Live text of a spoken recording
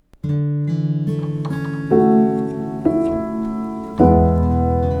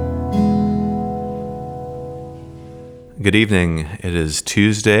Good evening. It is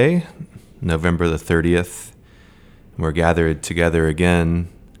Tuesday, November the 30th. We're gathered together again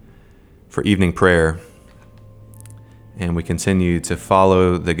for evening prayer, and we continue to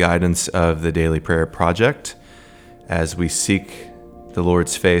follow the guidance of the Daily Prayer Project as we seek the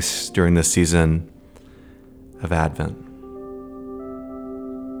Lord's face during this season of Advent.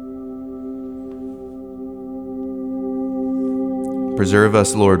 Preserve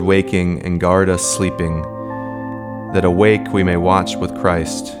us, Lord, waking, and guard us sleeping, that awake we may watch with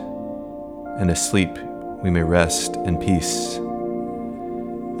Christ, and asleep we may rest in peace.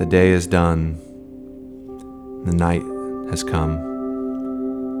 The day is done, the night has come.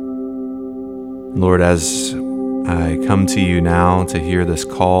 Lord, as I come to you now to hear this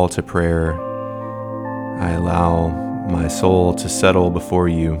call to prayer, I allow my soul to settle before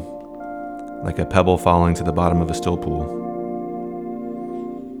you like a pebble falling to the bottom of a still pool.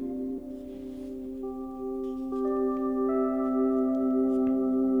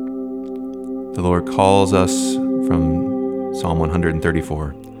 The Lord calls us from Psalm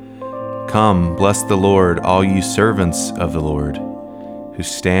 134. Come, bless the Lord, all you servants of the Lord, who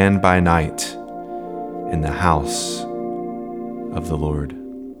stand by night in the house of the Lord.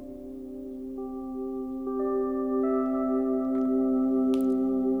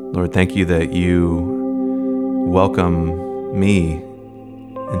 Lord, thank you that you welcome me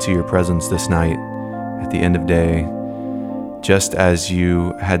into your presence this night at the end of day, just as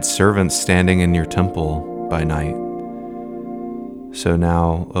you had servants standing in your temple by night. So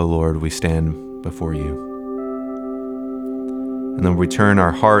now, O Lord, we stand before you. And then we turn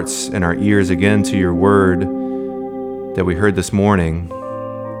our hearts and our ears again to your word that we heard this morning.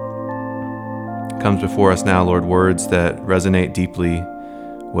 Comes before us now, Lord, words that resonate deeply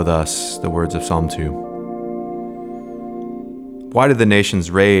with us, the words of Psalm 2. Why do the nations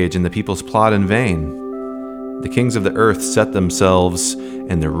rage and the peoples plot in vain? The kings of the earth set themselves,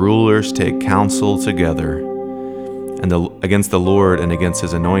 and the rulers take counsel together, and against the Lord and against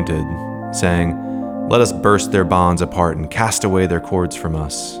his anointed, saying, let us burst their bonds apart and cast away their cords from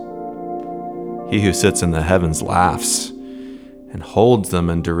us. He who sits in the heavens laughs and holds them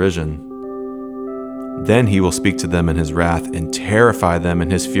in derision. Then he will speak to them in his wrath and terrify them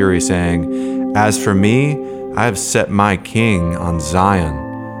in his fury, saying, as for me, I have set my king on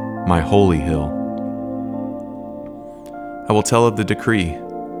Zion, my holy hill. I will tell of the decree.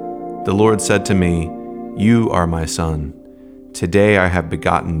 The Lord said to me, you are my son. Today I have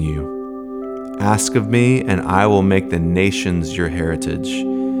begotten you. Ask of me, and I will make the nations your heritage,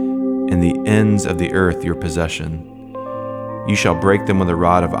 and the ends of the earth your possession. You shall break them with a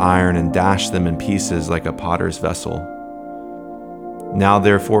rod of iron and dash them in pieces like a potter's vessel. Now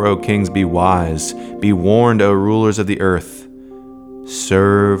therefore, O kings, be wise. Be warned, O rulers of the earth.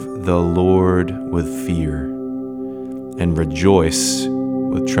 Serve the Lord with fear, and rejoice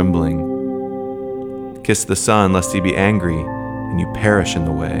with trembling. Kiss the Son, lest he be angry, and you perish in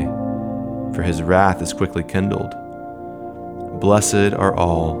the way, for his wrath is quickly kindled. Blessed are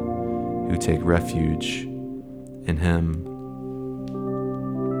all who take refuge in him.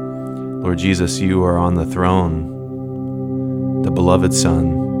 Lord Jesus, you are on the throne, the beloved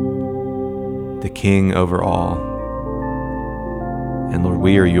Son, the King over all. And Lord,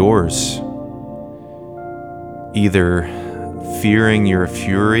 we are yours, either fearing your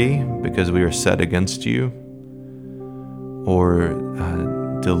fury because we are set against you, or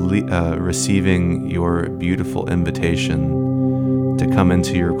receiving your beautiful invitation to come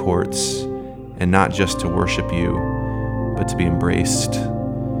into your courts, and not just to worship you, but to be embraced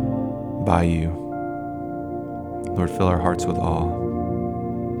by you. Lord, fill our hearts with awe.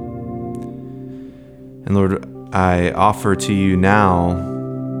 And Lord, I offer to you now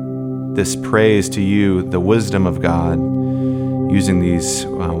this praise to you, the wisdom of God, using these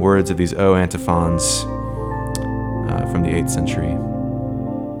words of these O antiphons from the 8th century.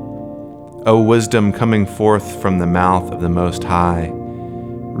 O wisdom coming forth from the mouth of the Most High,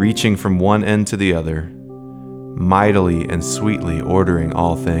 reaching from one end to the other, mightily and sweetly ordering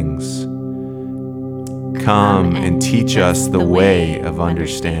all things. Come and teach us the way of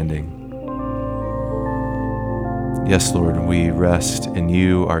understanding. Yes, Lord, we rest in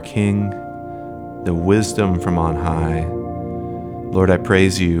you, our King, the wisdom from on high. Lord, I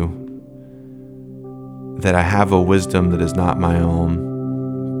praise you that I have a wisdom that is not my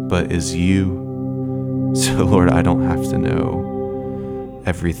own, but is you. So, Lord, I don't have to know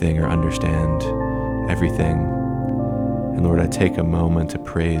everything or understand everything. And Lord, I take a moment to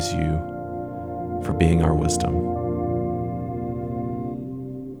praise you for being our wisdom.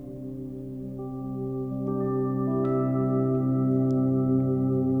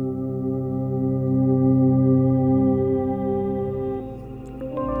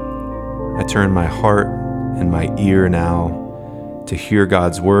 turn my heart and my ear now to hear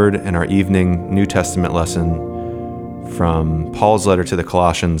God's word and our evening New Testament lesson from Paul's letter to the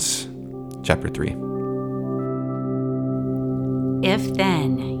Colossians, chapter 3. If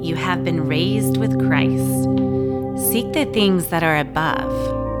then you have been raised with Christ, seek the things that are above,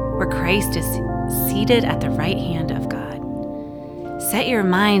 where Christ is seated at the right hand of God. Set your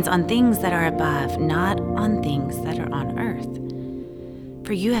minds on things that are above, not on things that are on earth.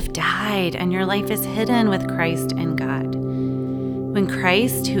 For you have died, and your life is hidden with Christ in God. When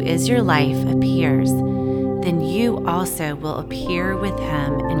Christ, who is your life, appears, then you also will appear with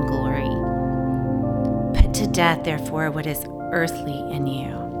him in glory. Put to death, therefore, what is earthly in you,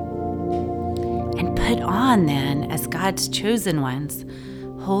 and put on then, as God's chosen ones,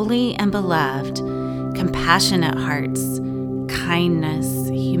 holy and beloved, compassionate hearts, kindness,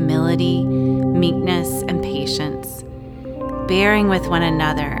 humility, meekness, and patience, bearing with one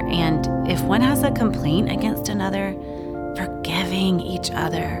another, and if one has a complaint against another, forgiving each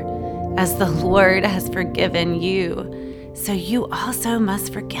other, as the Lord has forgiven you, so you also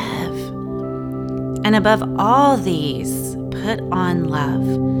must forgive. And above all these, put on love,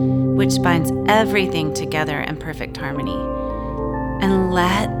 which binds everything together in perfect harmony. And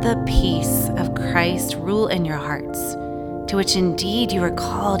let the peace of Christ rule in your hearts, to which indeed you are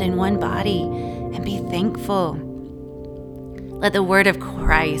called in one body, and be thankful. Let the word of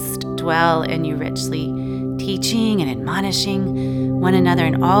Christ dwell in you richly, teaching and admonishing one another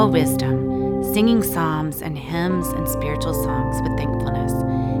in all wisdom, singing psalms and hymns and spiritual songs with thankfulness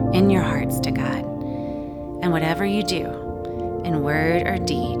in your hearts to God. And whatever you do, in word or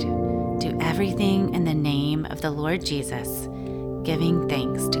deed, do everything in the name of the Lord Jesus, giving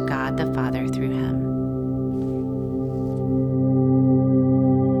thanks to God the Father through him.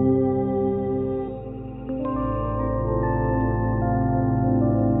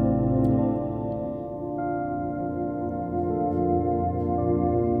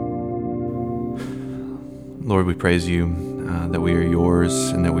 Lord, we praise you that we are yours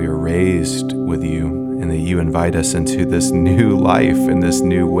and that we are raised with you and that you invite us into this new life and this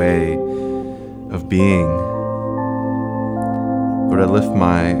new way of being. Lord, I lift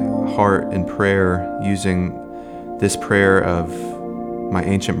my heart in prayer using this prayer of my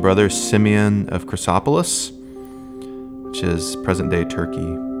ancient brother Simeon of Chrysopolis, which is present-day Turkey.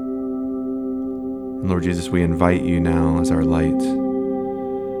 And Lord Jesus, we invite you now as our light.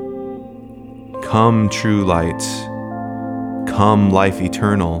 Come, true light. Come, life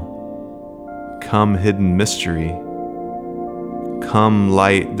eternal. Come, hidden mystery. Come,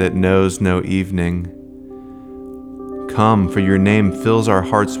 light that knows no evening. Come, for your name fills our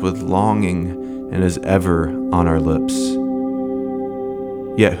hearts with longing and is ever on our lips.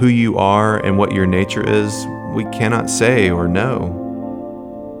 Yet who you are and what your nature is, we cannot say or know.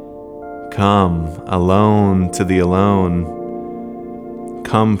 Come, alone to the alone.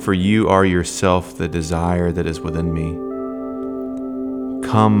 Come, for you are yourself the desire that is within me.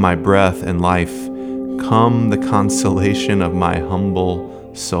 Come, my breath and life. Come, the consolation of my humble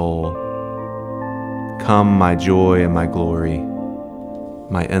soul. Come, my joy and my glory,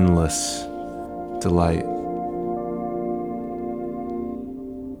 my endless delight.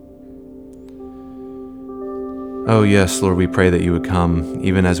 Oh yes, Lord, we pray that you would come,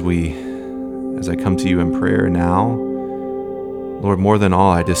 even as I come to you in prayer now. Lord, more than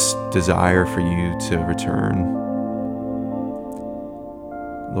all, I just desire for you to return.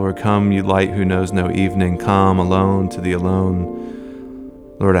 Lord, come, you light who knows no evening. Come, alone to the alone.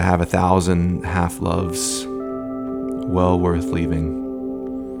 Lord, I have 1,000 half-loves, well worth leaving.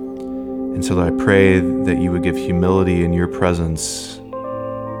 And so Lord, I pray that you would give humility in your presence.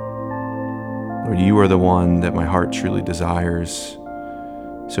 Lord, you are the one that my heart truly desires.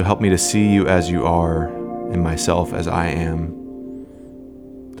 So help me to see you as you are and myself as I am.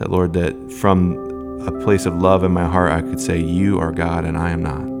 That, Lord, that from a place of love in my heart, I could say, you are God and I am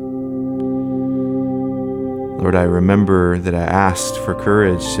not. Lord, I remember that I asked for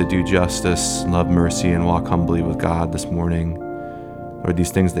courage to do justice, love mercy, and walk humbly with God this morning. Lord,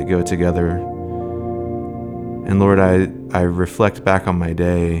 these things that go together. And Lord, I reflect back on my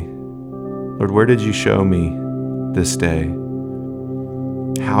day. Lord, where did you show me this day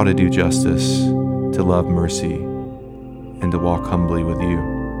how to do justice, to love mercy, and to walk humbly with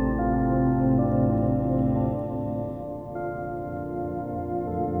you?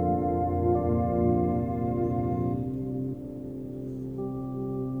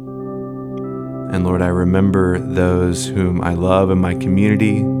 And Lord, I remember those whom I love in my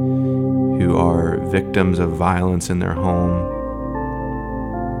community who are victims of violence in their home.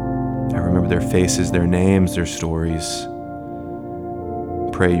 I remember their faces, their names, their stories.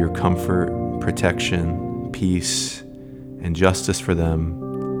 Pray your comfort protection, peace, and justice for them.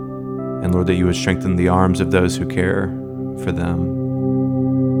 And Lord, that you would strengthen the arms of those who care for them.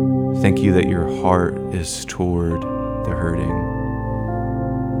 Thank you that your heart is toward the hurting.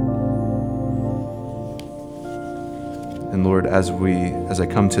 And Lord, as I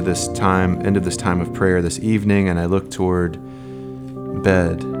come to this time, end of this time of prayer this evening, and I look toward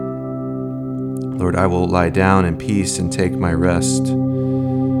bed, Lord, I will lie down in peace and take my rest.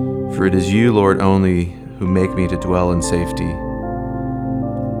 For it is you, Lord, only who make me to dwell in safety.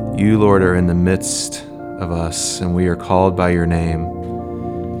 You, Lord, are in the midst of us, and we are called by your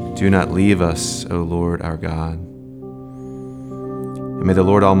name. Do not leave us, O Lord, our God. And may the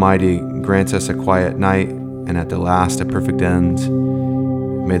Lord Almighty grant us a quiet night, and at the last a perfect end.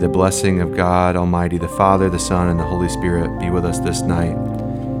 May the blessing of God Almighty, the Father, the Son, and the Holy Spirit be with us this night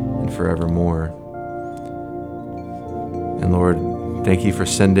and forevermore. And Lord, thank you for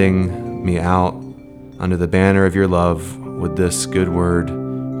sending me out under the banner of your love with this good word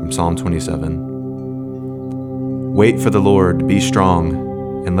from Psalm 27. Wait for the Lord, be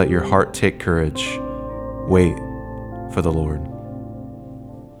strong, and let your heart take courage. Wait for the Lord.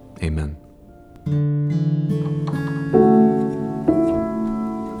 Amen.